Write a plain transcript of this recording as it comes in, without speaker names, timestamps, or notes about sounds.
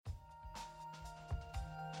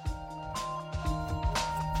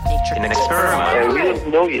nature. An experiment. We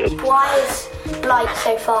don't know yet. Why is light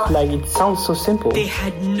so fast? Like, it sounds so simple. They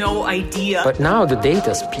had no idea. But now the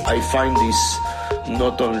data speak. I find this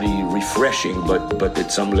not only refreshing, but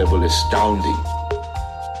at some level astounding.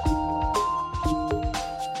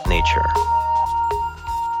 Nature.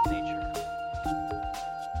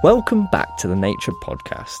 Welcome back to the Nature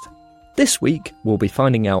Podcast. This week, we'll be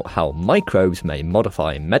finding out how microbes may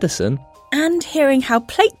modify medicine and hearing how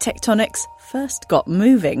plate tectonics first got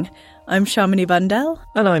moving. I'm Shamini Bandel.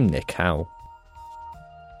 And I'm Nick Howe.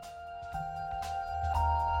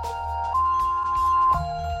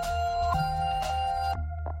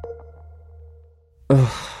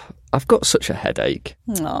 I've got such a headache.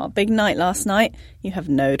 Aw, big night last night. You have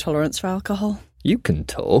no tolerance for alcohol. You can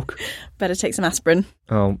talk. Better take some aspirin.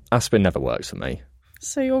 Oh, aspirin never works for me.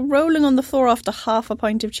 So you're rolling on the floor after half a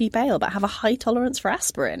pint of cheap ale, but have a high tolerance for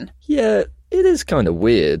aspirin? Yeah, it is kind of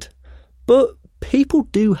weird. But people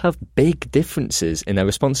do have big differences in their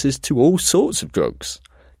responses to all sorts of drugs.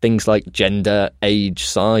 Things like gender, age,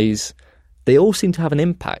 size. They all seem to have an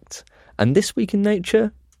impact. And this week in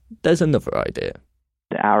Nature, there's another idea.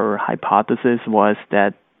 Our hypothesis was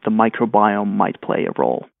that the microbiome might play a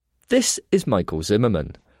role. This is Michael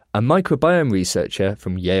Zimmerman, a microbiome researcher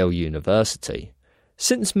from Yale University.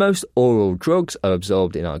 Since most oral drugs are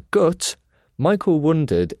absorbed in our gut, Michael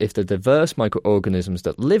wondered if the diverse microorganisms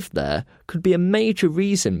that live there could be a major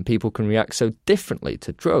reason people can react so differently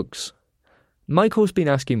to drugs. Michael's been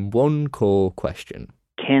asking one core question.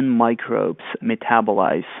 Can microbes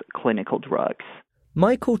metabolize clinical drugs?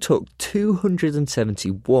 Michael took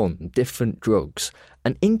 271 different drugs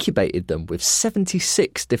and incubated them with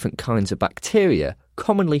 76 different kinds of bacteria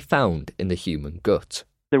commonly found in the human gut.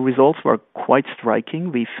 The results were quite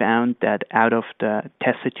striking. We found that out of the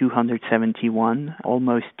tested 271,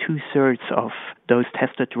 almost two-thirds of those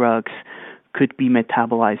tested drugs could be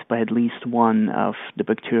metabolized by at least one of the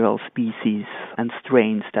bacterial species and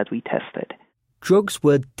strains that we tested. Drugs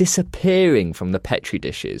were disappearing from the petri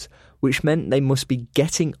dishes, which meant they must be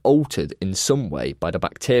getting altered in some way by the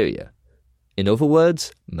bacteria. In other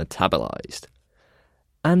words, metabolized.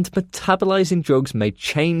 And metabolizing drugs may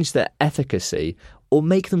change their efficacy or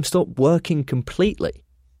make them stop working completely.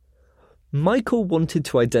 Michael wanted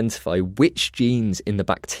to identify which genes in the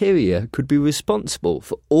bacteria could be responsible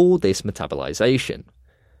for all this metabolization.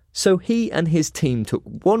 So he and his team took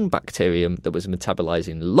one bacterium that was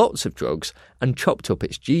metabolizing lots of drugs and chopped up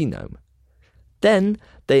its genome. Then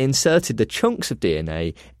they inserted the chunks of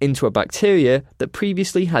DNA into a bacteria that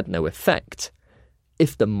previously had no effect.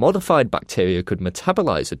 If the modified bacteria could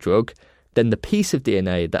metabolize a drug, then the piece of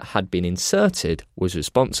DNA that had been inserted was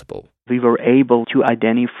responsible. We were able to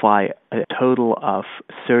identify a total of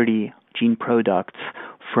 30 gene products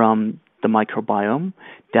from the microbiome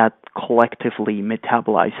that collectively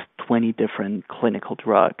metabolized 20 different clinical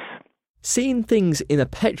drugs. Seeing things in a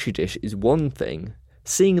petri dish is one thing.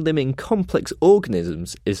 Seeing them in complex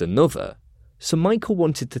organisms is another, so Michael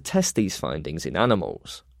wanted to test these findings in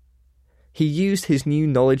animals. He used his new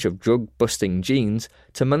knowledge of drug-busting genes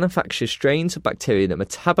to manufacture strains of bacteria that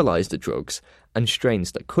metabolized the drugs and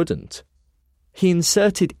strains that couldn't. He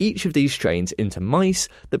inserted each of these strains into mice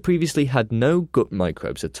that previously had no gut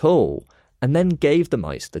microbes at all, and then gave the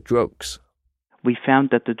mice the drugs. We found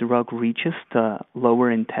that the drug reaches the lower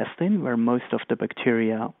intestine, where most of the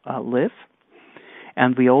bacteria live.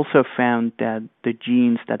 And we also found that the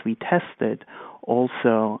genes that we tested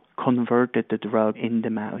also converted the drug in the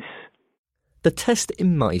mouse. The test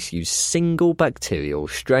in mice used single bacterial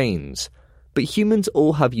strains, but humans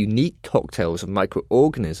all have unique cocktails of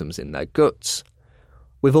microorganisms in their guts.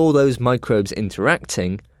 With all those microbes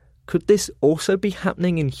interacting, could this also be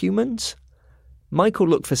happening in humans? Michael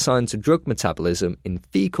looked for signs of drug metabolism in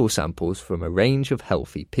fecal samples from a range of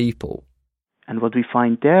healthy people. And what we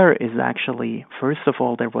find there is actually, first of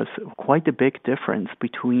all, there was quite a big difference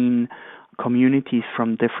between communities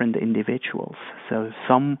from different individuals. So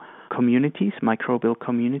some communities, microbial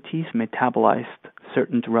communities, metabolized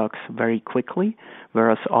certain drugs very quickly,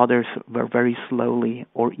 whereas others were very slowly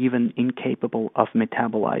or even incapable of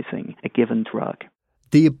metabolizing a given drug.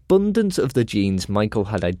 The abundance of the genes Michael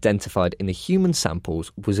had identified in the human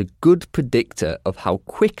samples was a good predictor of how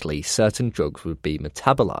quickly certain drugs would be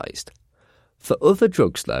metabolized. For other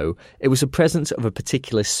drugs, though, it was the presence of a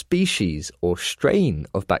particular species or strain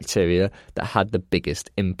of bacteria that had the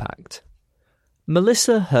biggest impact.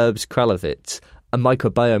 Melissa Herbst-Kralowitz, a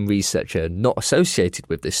microbiome researcher not associated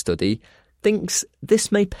with this study, thinks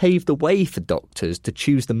this may pave the way for doctors to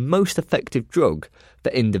choose the most effective drug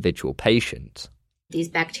for individual patients. these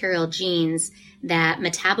bacterial genes that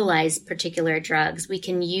metabolize particular drugs, we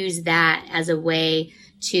can use that as a way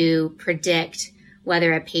to predict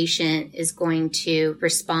whether a patient is going to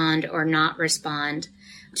respond or not respond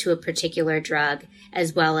to a particular drug,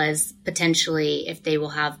 as well as potentially if they will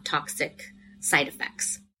have toxic side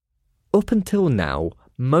effects. Up until now,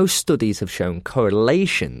 most studies have shown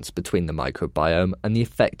correlations between the microbiome and the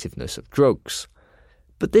effectiveness of drugs.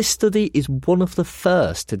 But this study is one of the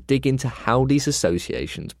first to dig into how these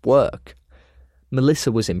associations work.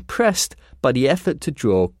 Melissa was impressed by the effort to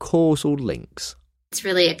draw causal links. It's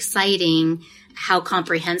really exciting how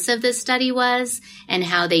comprehensive this study was and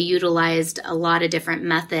how they utilized a lot of different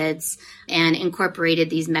methods and incorporated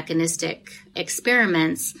these mechanistic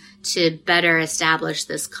experiments to better establish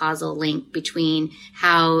this causal link between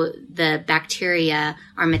how the bacteria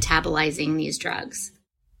are metabolizing these drugs.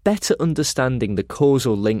 Better understanding the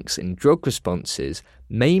causal links in drug responses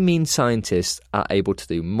may mean scientists are able to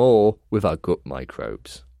do more with our gut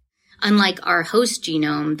microbes. Unlike our host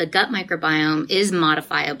genome, the gut microbiome is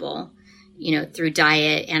modifiable, through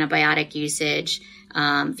diet, antibiotic usage,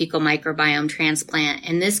 fecal microbiome transplant,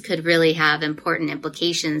 and this could really have important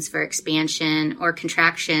implications for expansion or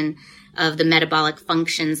contraction of the metabolic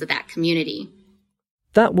functions of that community.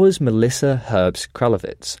 That was Melissa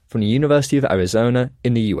Herbst-Kralowitz from the University of Arizona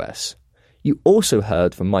in the US. You also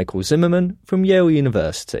heard from Michael Zimmerman from Yale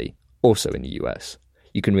University, also in the US.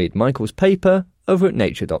 You can read Michael's paper over at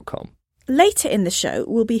nature.com. Later in the show,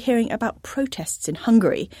 we'll be hearing about protests in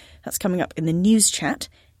Hungary. That's coming up in the news chat.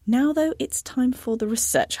 Now, though, it's time for the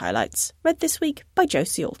research highlights, read this week by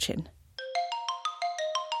Josie Alchin.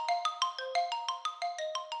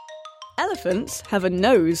 Elephants have a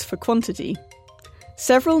nose for quantity.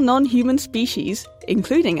 Several non-human species,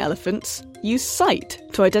 including elephants, use sight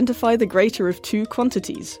to identify the greater of two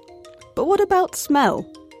quantities. But what about smell?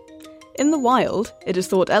 In the wild, it is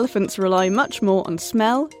thought elephants rely much more on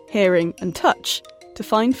smell, hearing, and touch to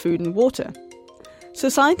find food and water. So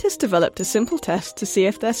scientists developed a simple test to see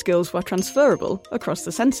if their skills were transferable across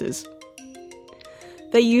the senses.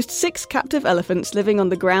 They used 6 captive elephants living on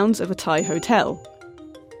the grounds of a Thai hotel.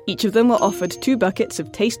 Each of them were offered 2 buckets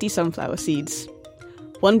of tasty sunflower seeds.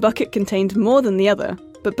 One bucket contained more than the other,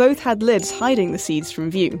 but both had lids hiding the seeds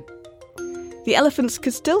from view. The elephants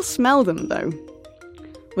could still smell them, though.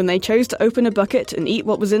 When they chose to open a bucket and eat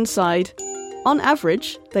what was inside, on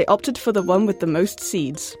average, they opted for the one with the most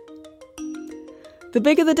seeds. The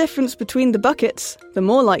bigger the difference between the buckets, the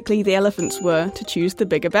more likely the elephants were to choose the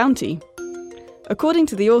bigger bounty. According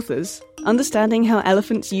to the authors, understanding how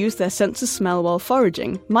elephants use their sense of smell while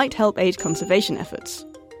foraging might help aid conservation efforts.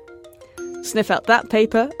 Sniff out that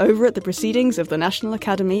paper over at the Proceedings of the National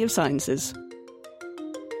Academy of Sciences.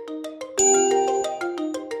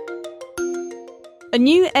 A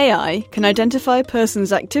new AI can identify a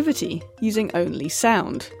person's activity using only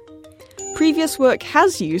sound. Previous work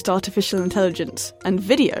has used artificial intelligence and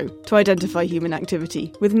video to identify human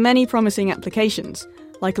activity, with many promising applications,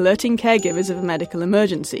 like alerting caregivers of a medical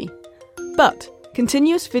emergency. But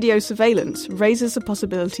continuous video surveillance raises the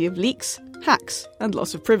possibility of leaks, hacks, and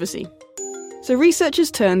loss of privacy. So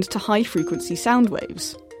researchers turned to high-frequency sound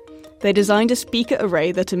waves. They designed a speaker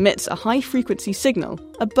array that emits a high-frequency signal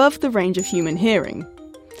above the range of human hearing.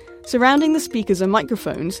 Surrounding the speakers are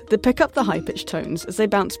microphones that pick up the high-pitched tones as they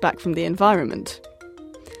bounce back from the environment.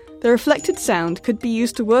 The reflected sound could be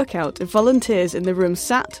used to work out if volunteers in the room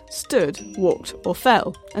sat, stood, walked, or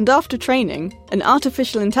fell, and after training, an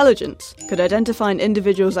artificial intelligence could identify an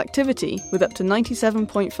individual's activity with up to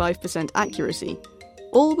 97.5% accuracy,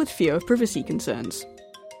 all with fewer privacy concerns.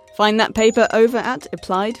 Find that paper over at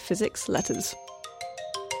Applied Physics Letters.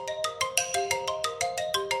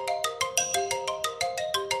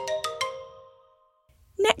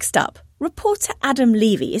 Next up, reporter Adam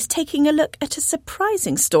Levy is taking a look at a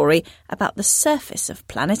surprising story about the surface of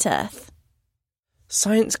planet Earth.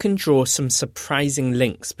 Science can draw some surprising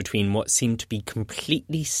links between what seem to be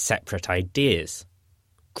completely separate ideas.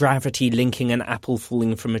 Gravity linking an apple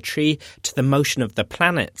falling from a tree to the motion of the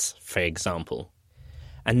planets, for example.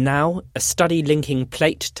 And now, a study linking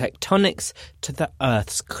plate tectonics to the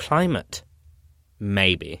Earth's climate.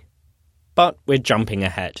 Maybe. But we're jumping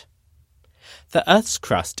ahead. The Earth's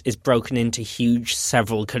crust is broken into huge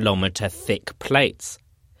several-kilometre thick plates.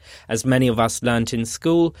 As many of us learnt in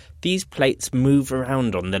school, these plates move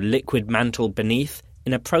around on the liquid mantle beneath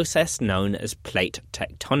in a process known as plate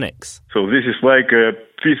tectonics. So this is like a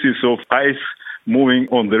pieces of ice moving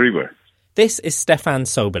on the river. This is Stefan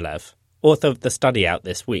Sobolev, author of the study out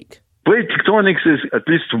this week. Plate tectonics is at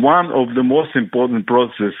least one of the most important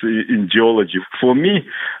processes in geology. For me,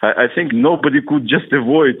 I think nobody could just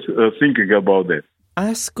avoid thinking about that.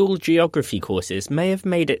 Our school geography courses may have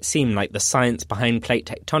made it seem like the science behind plate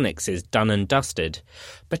tectonics is done and dusted,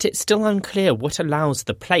 but it's still unclear what allows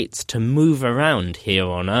the plates to move around here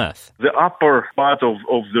on Earth. The upper part of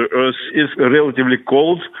the Earth is relatively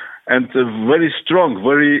cold and very strong,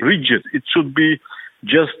 very rigid. It should be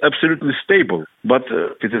just absolutely stable, but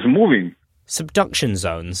it is moving. Subduction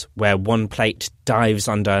zones, where one plate dives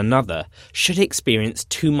under another, should experience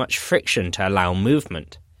too much friction to allow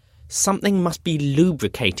movement. Something must be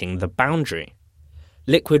lubricating the boundary.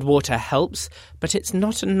 Liquid water helps, but it's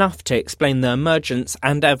not enough to explain the emergence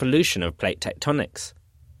and evolution of plate tectonics.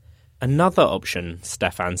 Another option,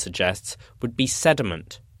 Stefan suggests, would be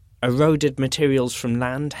sediment, eroded materials from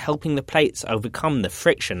land helping the plates overcome the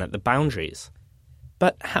friction at the boundaries.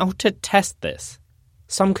 But how to test this?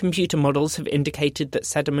 Some computer models have indicated that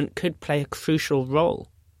sediment could play a crucial role.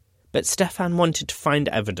 But Stefan wanted to find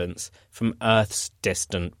evidence from Earth's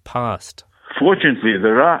distant past. Fortunately,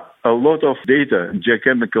 there are a lot of data,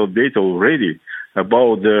 geochemical data already,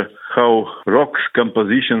 about how rock's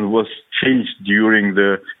composition was changed during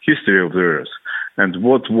the history of the Earth and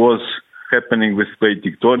what was happening with plate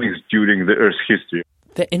tectonics during the Earth's history.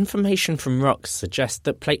 The information from rocks suggests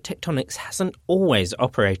that plate tectonics hasn't always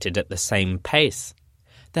operated at the same pace.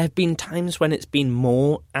 There have been times when it's been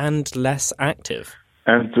more and less active.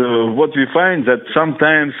 And what we find that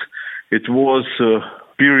sometimes it was a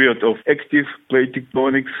period of active plate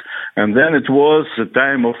tectonics, and then it was a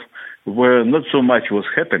time of where not so much was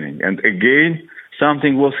happening. And again,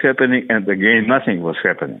 something was happening, and again, nothing was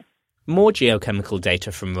happening. More geochemical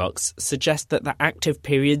data from rocks suggest that the active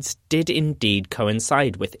periods did indeed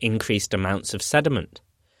coincide with increased amounts of sediment.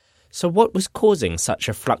 So what was causing such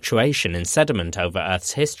a fluctuation in sediment over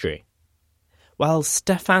Earth's history? Well,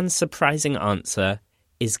 Stefan's surprising answer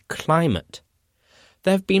is climate.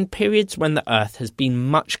 There have been periods when the Earth has been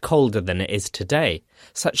much colder than it is today,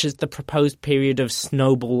 such as the proposed period of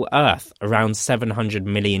snowball Earth around 700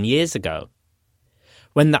 million years ago.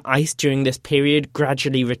 When the ice during this period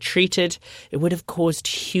gradually retreated, it would have caused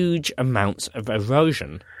huge amounts of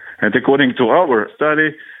erosion. And according to our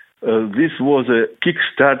study, this was a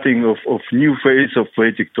kickstarting of new phase of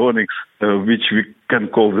plate tectonics, which we can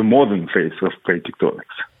call the modern phase of plate tectonics.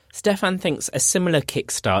 Stefan thinks a similar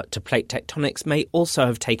kickstart to plate tectonics may also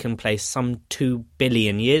have taken place some 2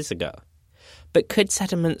 billion years ago. But could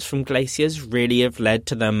sediments from glaciers really have led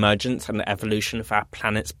to the emergence and evolution of our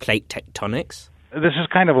planet's plate tectonics? This is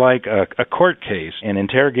kind of like a court case, and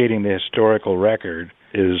interrogating the historical record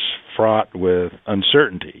is fraught with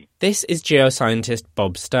uncertainty. This is geoscientist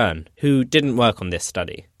Bob Stern, who didn't work on this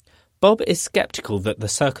study. Bob is sceptical that the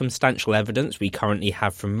circumstantial evidence we currently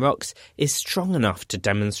have from rocks is strong enough to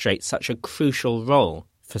demonstrate such a crucial role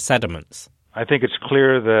for sediments. I think it's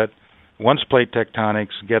clear that once plate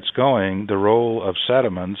tectonics gets going, the role of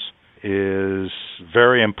sediments is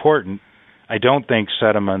very important. I don't think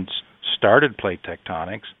sediments started plate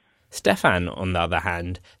tectonics. Stefan, on the other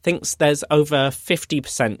hand, thinks there's over a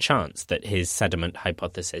 50% chance that his sediment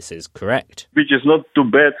hypothesis is correct. Which is not too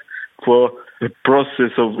bad for the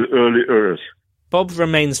process of the early Earth. Bob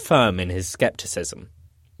remains firm in his skepticism.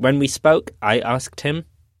 When we spoke, I asked him,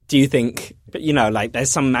 do you think, like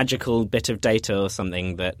there's some magical bit of data or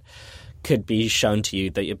something that could be shown to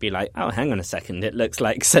you that you'd be like, oh, hang on a second, it looks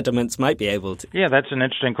like sediments might be able to... Yeah, that's an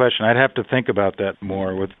interesting question. I'd have to think about that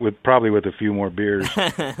more, with probably with a few more beers.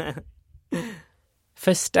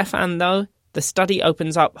 For Stefan, though, the study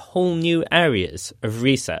opens up whole new areas of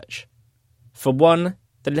research. For one,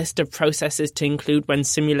 the list of processes to include when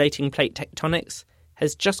simulating plate tectonics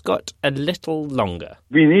has just got a little longer.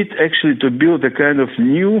 We need actually to build a kind of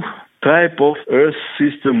new type of Earth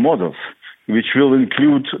system models, which will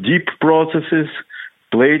include deep processes,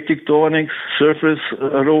 plate tectonics, surface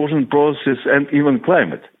erosion process, and even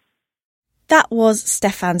climate. That was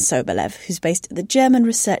Stefan Sobolev, who's based at the German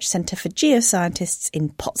Research Center for Geoscientists in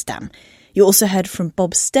Potsdam. You also heard from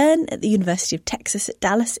Bob Stern at the University of Texas at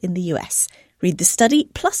Dallas in the US. Read the study,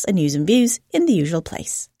 plus a news and views, in the usual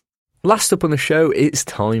place. Last up on the show, it's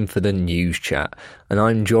time for the news chat, and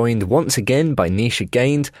I'm joined once again by Nisha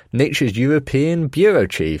Gained, Nature's European Bureau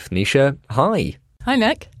Chief. Nisha, hi. Hi,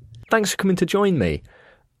 Nick. Thanks for coming to join me.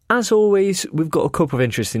 As always, we've got a couple of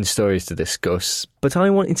interesting stories to discuss, but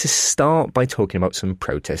I wanted to start by talking about some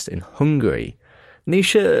protests in Hungary.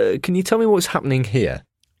 Nisha, can you tell me what's happening here?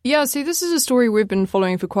 Yeah, so this is a story we've been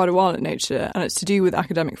following for quite a while at Nature, and it's to do with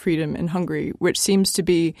academic freedom in Hungary, which seems to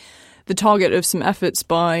be the target of some efforts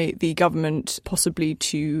by the government possibly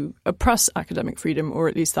to oppress academic freedom, or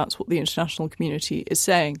at least that's what the international community is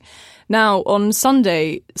saying. Now, on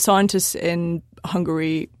Sunday, scientists in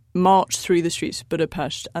Hungary marched through the streets of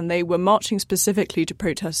Budapest, and they were marching specifically to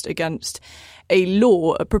protest against a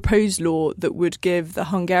proposed law that would give the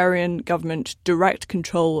Hungarian government direct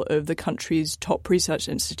control of the country's top research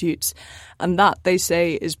institutes. And that, they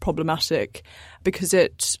say, is problematic because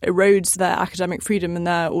it erodes their academic freedom and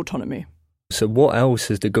their autonomy. So what else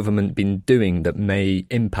has the government been doing that may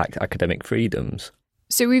impact academic freedoms?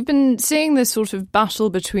 So we've been seeing this sort of battle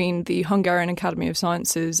between the Hungarian Academy of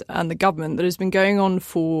Sciences and the government that has been going on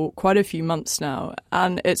for quite a few months now.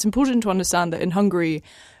 And it's important to understand that in Hungary,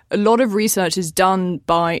 a lot of research is done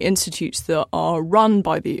by institutes that are run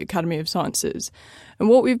by the Academy of Sciences. And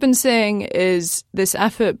what we've been seeing is this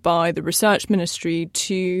effort by the research ministry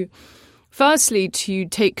to firstly, to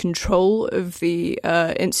take control of the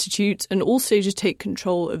institute and also to take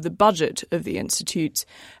control of the budget of the institute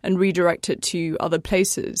and redirect it to other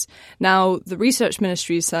places. Now, the research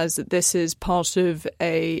ministry says that this is part of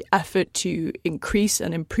an effort to increase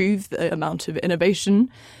and improve the amount of innovation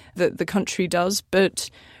that the country does, but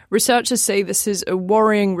researchers say this is a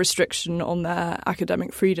worrying restriction on their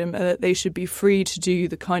academic freedom and that they should be free to do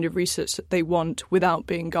the kind of research that they want without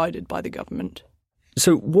being guided by the government.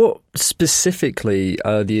 So what specifically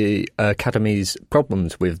are the Academy's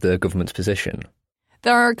problems with the government's position?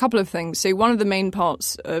 There are a couple of things. So one of the main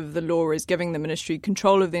parts of the law is giving the ministry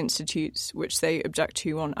control of the institutes, which they object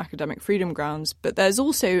to on academic freedom grounds. But there's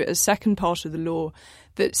also a second part of the law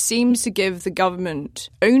that seems to give the government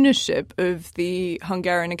ownership of the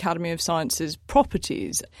Hungarian Academy of Sciences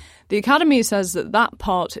properties. The Academy says that that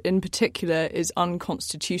part in particular is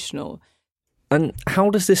unconstitutional. And how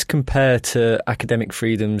does this compare to academic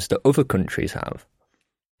freedoms that other countries have?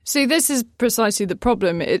 So this is precisely the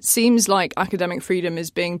problem. It seems like academic freedom is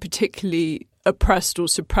being particularly oppressed or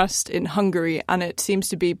suppressed in Hungary, and it seems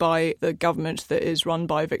to be by the government that is run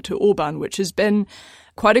by Viktor Orbán, which has been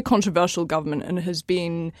quite a controversial government and has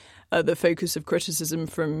been the focus of criticism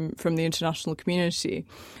from the international community.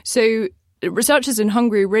 So researchers in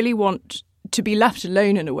Hungary really want to be left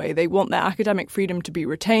alone in a way. They want their academic freedom to be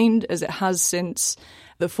retained, as it has since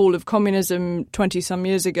the fall of communism 20-some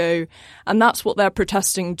years ago, and that's what they're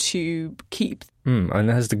protesting to keep. And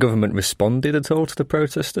has the government responded at all to the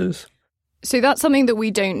protesters? So that's something that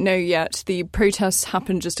we don't know yet. The protests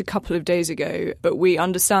happened just a couple of days ago, but we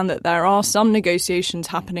understand that there are some negotiations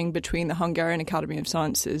happening between the Hungarian Academy of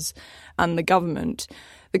Sciences and the government.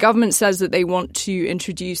 The government says that they want to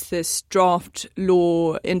introduce this draft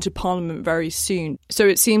law into Parliament very soon. So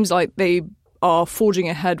it seems like they are forging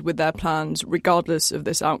ahead with their plans regardless of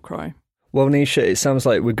this outcry. Well, Nisha, it sounds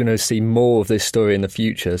like we're going to see more of this story in the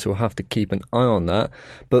future, so we'll have to keep an eye on that.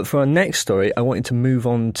 But for our next story, I wanted to move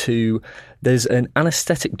on to, there's an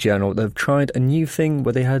anaesthetic journal that have tried a new thing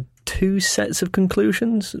where they had two sets of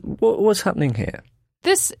conclusions. What's happening here?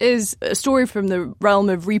 This is a story from the realm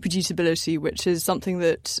of reproducibility, which is something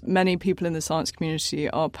that many people in the science community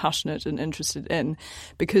are passionate and interested in,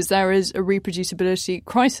 because there is a reproducibility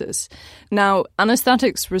crisis. Now,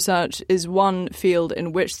 anaesthetics research is one field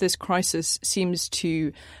in which this crisis seems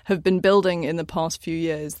to have been building in the past few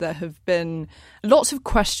years. There have been lots of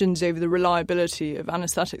questions over the reliability of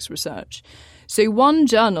anaesthetics research. So one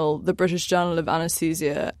journal, the British Journal of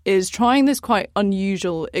Anaesthesia, is trying this quite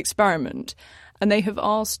unusual experiment. And they have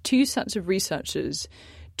asked two sets of researchers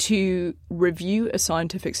to review a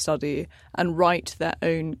scientific study and write their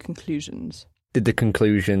own conclusions. Did the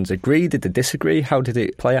conclusions agree? Did they disagree? How did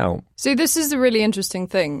it play out? So this is the really interesting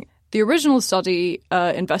thing. The original study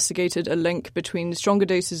investigated a link between stronger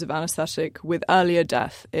doses of anaesthetic with earlier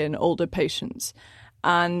death in older patients,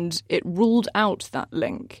 and it ruled out that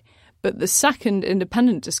link. But the second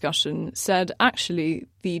independent discussion said actually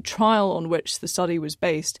the trial on which the study was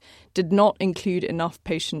based did not include enough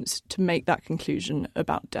patients to make that conclusion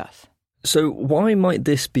about death. So why might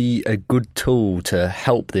this be a good tool to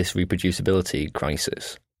help this reproducibility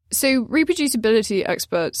crisis? So reproducibility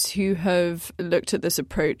experts who have looked at this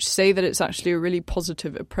approach say that it's actually a really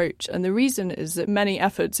positive approach. And the reason is that many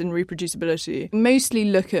efforts in reproducibility mostly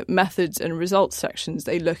look at methods and results sections.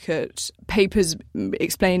 They look at papers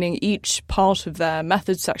explaining each part of their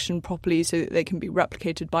methods section properly so that they can be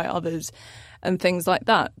replicated by others and things like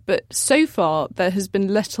that. But so far, there has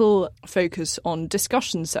been little focus on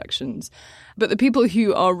discussion sections. But the people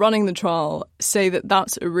who are running the trial say that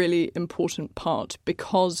that's a really important part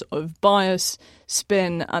because of bias,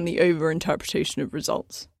 spin, and the over-interpretation of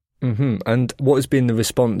results. Mm-hmm. And what has been the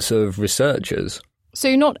response of researchers?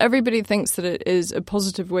 So not everybody thinks that it is a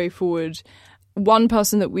positive way forward. One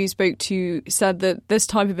person that we spoke to said that this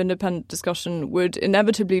type of independent discussion would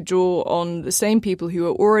inevitably draw on the same people who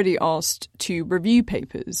are already asked to review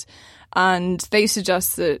papers. And they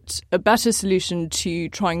suggest that a better solution to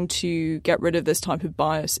trying to get rid of this type of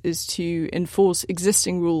bias is to enforce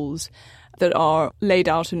existing rules that are laid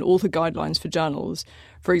out in author guidelines for journals.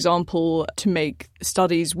 For example, to make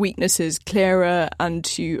studies' weaknesses clearer and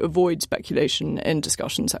to avoid speculation in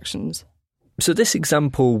discussion sections. So this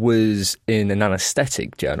example was in an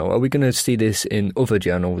anaesthetic journal. Are we going to see this in other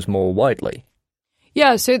journals more widely?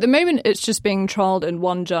 Yeah, so at the moment it's just being trialled in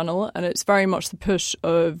one journal, and it's very much the push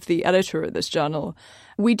of the editor of this journal.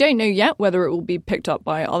 We don't know yet whether it will be picked up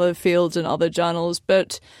by other fields and other journals,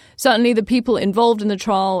 but certainly the people involved in the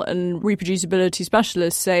trial and reproducibility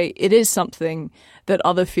specialists say it is something that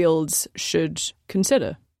other fields should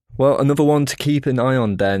consider. Well, another one to keep an eye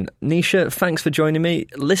on then. Nisha, thanks for joining me.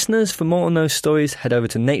 Listeners, for more on those stories, head over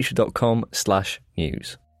to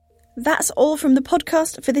nature.com/news. That's all from the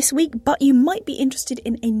podcast for this week, but you might be interested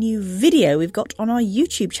in a new video we've got on our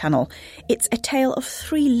YouTube channel. It's a tale of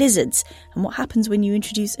 3 lizards and what happens when you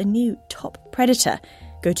introduce a new top predator.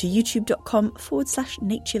 Go to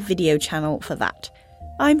youtube.com/nature video channel for that.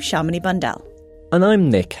 I'm Shamini Bundell. And I'm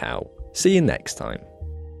Nick Howe. See you next time.